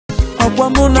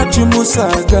Okwamuna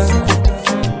chimusaga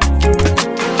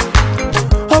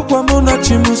Okwamuna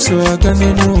chimusaga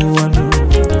nenu wano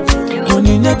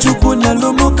Oninya chukunya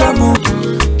lumukamu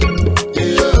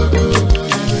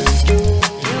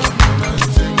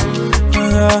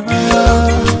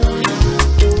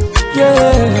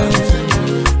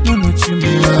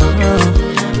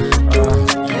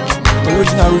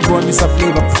Original root boy, Mr.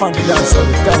 Flavor, funky dancer,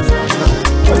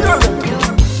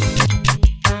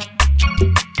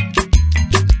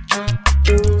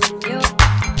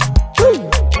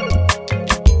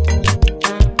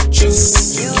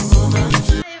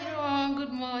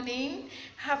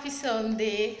 Happy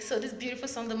Sunday. So this beautiful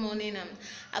Sunday morning I'm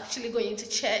actually going to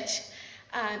church,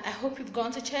 and I hope you've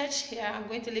gone to church. Yeah, I'm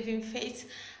going to Living Faith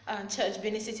Church,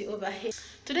 Benin City over here.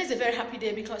 Today is a very happy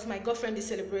day because my girlfriend is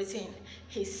celebrating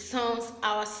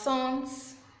our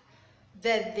son's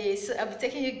birthday. So I'll be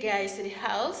taking you guys to the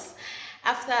house.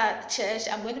 After church,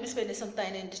 I'm going to be spending some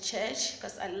time in the church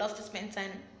because I love to spend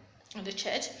time in the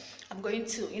church. I'm going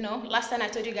to, last time I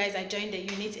told you guys I joined the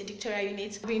unit, a dictatorial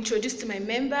unit. I'll be introduced to my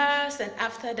members, and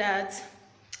after that,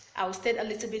 I will stay a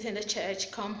little bit in the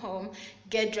church, come home,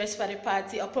 get dressed for the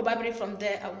party, or probably from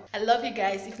there. I love you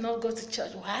guys. If not, go to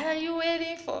church. What are you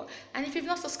waiting for? And if you've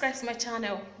not subscribed to my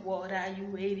channel, what are you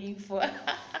waiting for?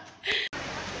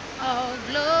 All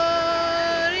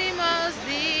glory must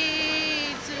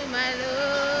be to my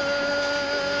Lord,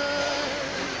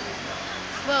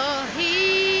 for He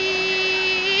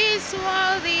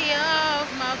worthy of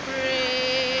my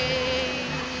praise.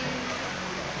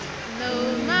 No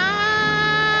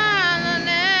man on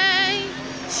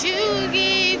earth should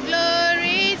give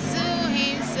glory to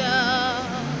himself.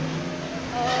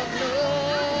 All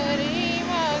glory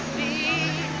must be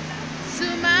to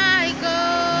my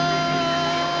God.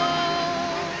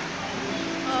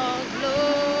 All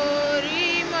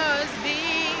glory must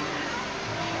be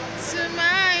to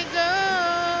my God.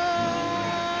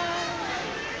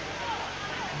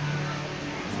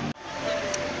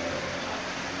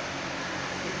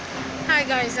 Hi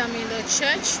guys, I'm in the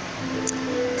church.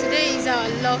 Today is our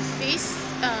love feast,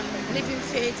 Living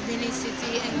Faith, Benin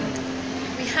City, and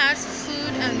we had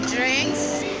food and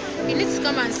drinks. You need to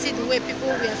come and see the way people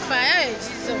were fighting.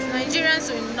 Jesus,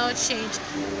 Nigerians will not change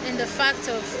in the fact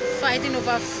of fighting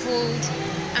over food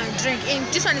and drink. In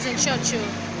this one is in church.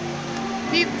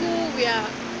 People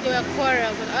they were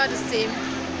quarrel, but all the same,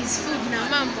 it's food now.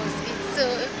 Man must eat. So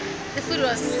the food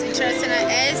was interesting. I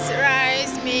ate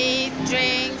rice, meat,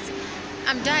 drinks.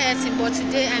 I'm dieting, but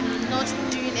today I'm not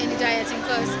doing any dieting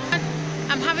because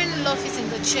I'm having love feast in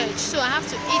the church, so I have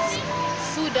to eat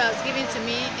food that was given to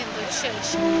me in the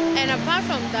church. And apart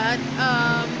from that,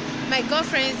 my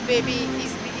girlfriend's baby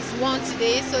is born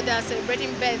today, so they're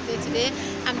celebrating birthday today.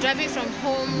 I'm driving from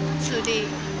home to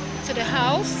the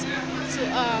house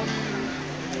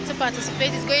to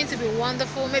participate. It's going to be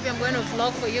wonderful. Maybe I'm going to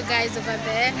vlog for you guys over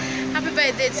there. Happy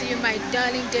birthday to you, my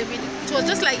darling David. It was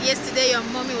just like yesterday your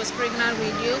mommy was pregnant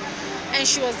with you and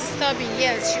she was disturbing.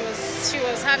 Yes, she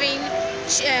was having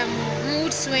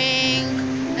mood swing,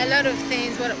 a lot of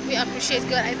things, but we appreciate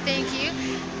God. I thank you.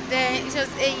 Then it was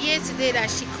a year today that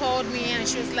she called me and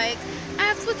she was like, I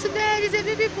have food to bed, it's a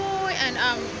baby boy, and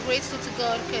I'm grateful to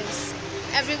God because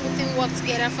everything worked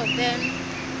together for them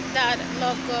that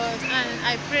love God. And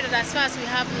I pray that as far as we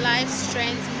have life,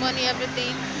 strength, money,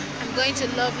 everything, I'm going to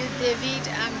love you, David.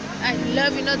 I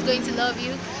love you, not going to love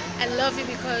you. I love you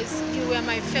because you were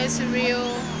my first real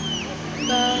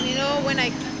love. When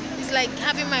it's like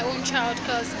having my own child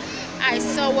because I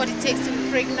saw what it takes to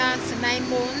be pregnant to 9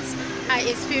 months. I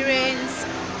experienced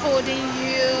holding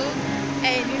you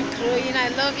and you growing.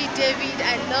 I love you, David.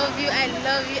 I love you. I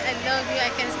love you. I love you. I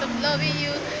can't stop loving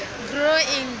you. Grow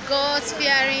in God's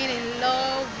fearing and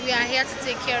love. We are here to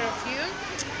take care of you.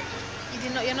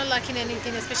 You're not lacking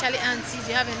anything, especially aunties.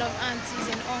 You have enough aunties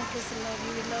and uncles to love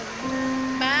you. We love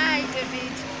you. Bye,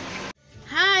 David.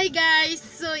 Hi guys,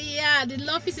 so yeah, the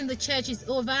love feast in the church is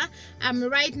over. I'm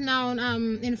right now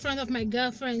in front of my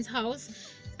girlfriend's house.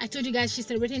 I told you guys she's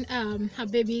celebrating her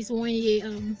baby's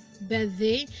 1-year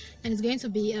birthday, and it's going to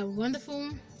be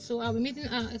wonderful. So I'll be meeting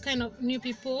a kind of new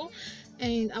people,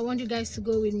 and I want you guys to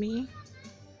go with me.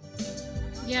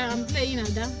 Yeah, I'm playing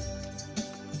Ada.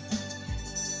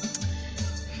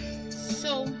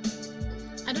 So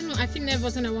I don't know, I feel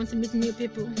nervous when I want to meet new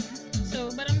people. So,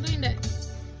 but I'm doing that.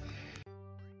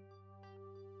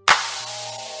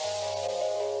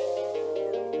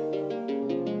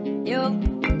 Yo.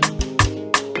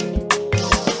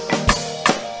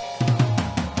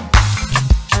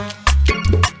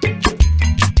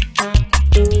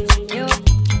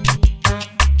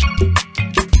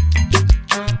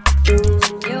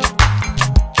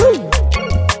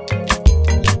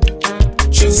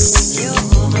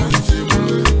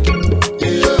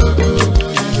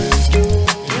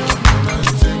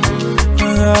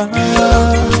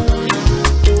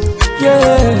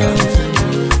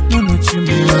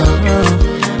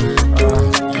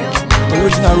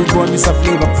 Mr.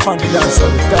 Flavor, funky dance all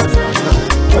the time.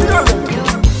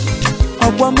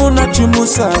 Akwamuna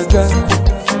chimusaga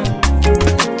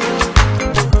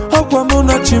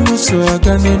Akwamuna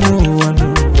chimusaga nenu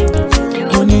wanu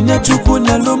Oninya chuku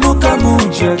nyalumuka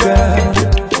mujaga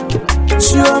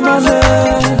Shiomale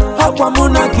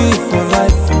Akwamuna give for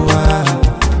life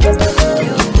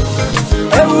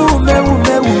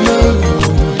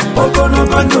Ogono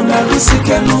bando na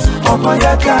risikenu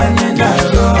Omayaka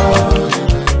nyenado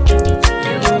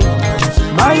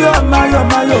Mayo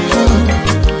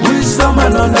wisdom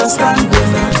and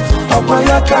understanding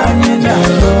Obayaka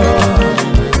nyenado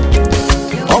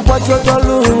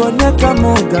Obajodolu oneka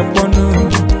muga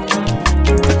ponu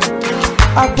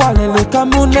Akwalele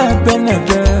kamu nebe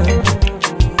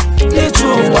Lichu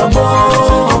wabo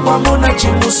Obamuna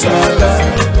chimusaga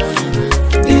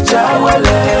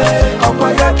Ijawele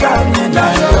Obayaka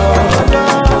nyenado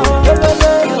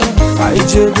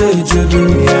Ijebe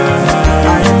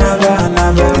I never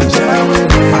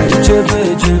Ijebe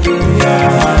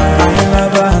I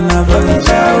never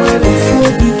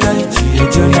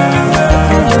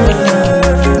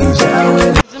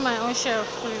Do my own share of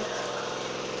food.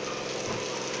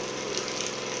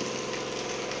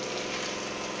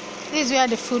 This is where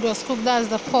the food was cooked. That's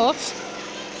the pot.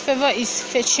 Favor is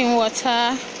fetching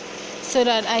water so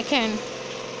that I can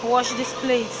wash this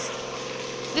plates.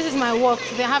 This is my work.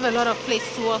 They have a lot of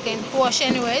plates to work and wash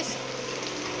anyways.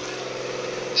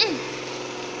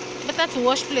 Better to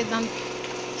wash plates than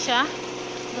sha.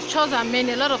 The chores are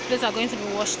many. A lot of plates are going to be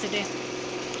washed today.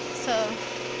 So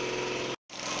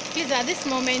please at this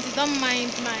moment don't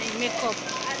mind my makeup.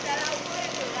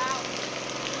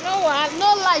 No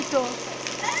light though.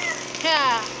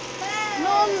 Yeah.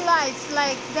 No lights.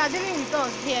 Like they are dealing with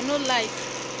us here. No lights.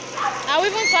 I'll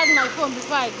even charge my phone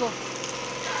before I go.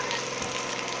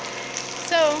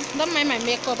 So don't mind my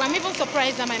makeup. I'm even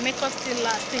surprised that my makeup still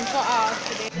lasting 4 hours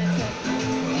today.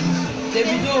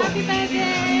 Happy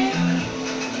birthday!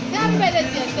 Happy birthday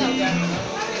to yourself.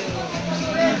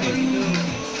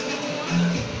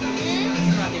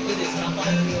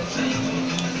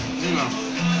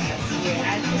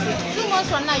 2 months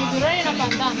from now, you'll be running up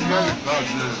and down.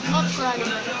 Not crying.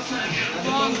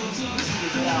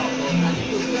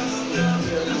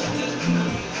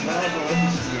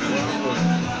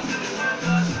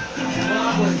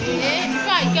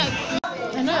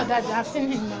 I know your dad, I've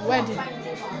seen him at my wedding.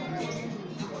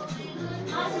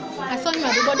 I saw him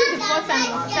at the, but this is the first time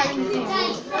I'm sharing with him.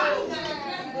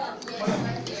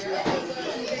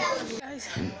 Guys,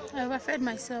 I overfed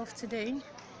myself today.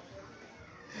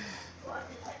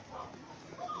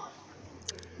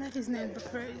 Let his name be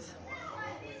praised.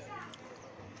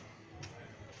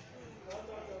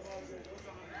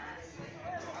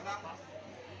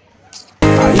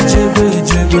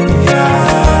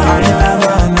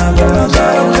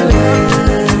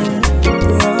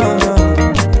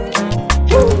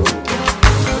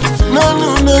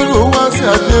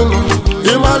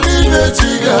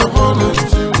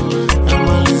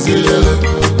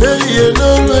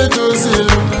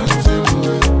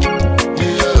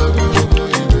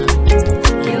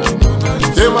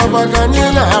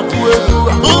 Bakanyela akueku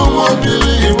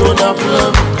umobili ibona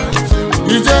flam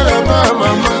ijara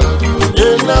mama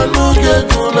ena nuge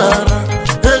kunara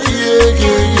eliye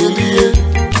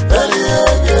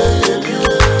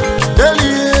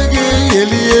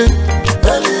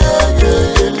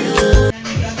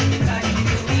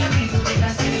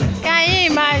Can you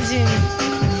imagine?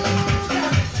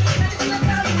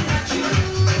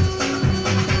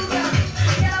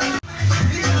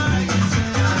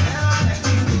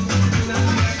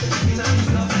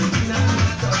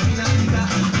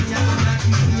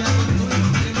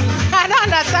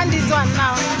 Understand this one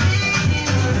now.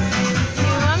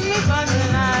 You want me for the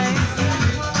life.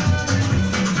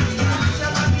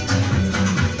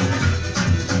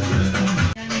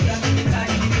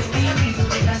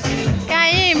 Can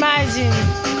you imagine?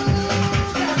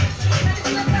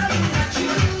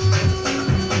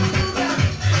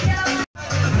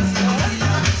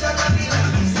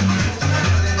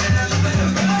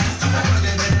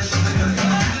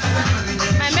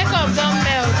 My makeup don't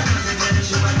melt.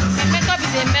 My makeup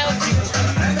is a melting.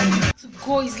 To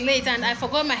go is late and I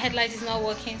forgot my headlight is not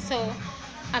working, so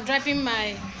I'm driving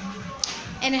my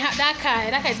that car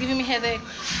is giving me headache.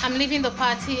 I'm leaving the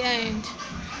party and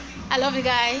I love you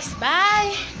guys.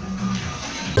 Bye.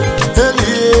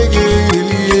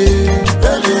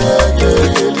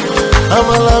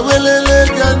 Amala welele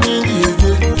kani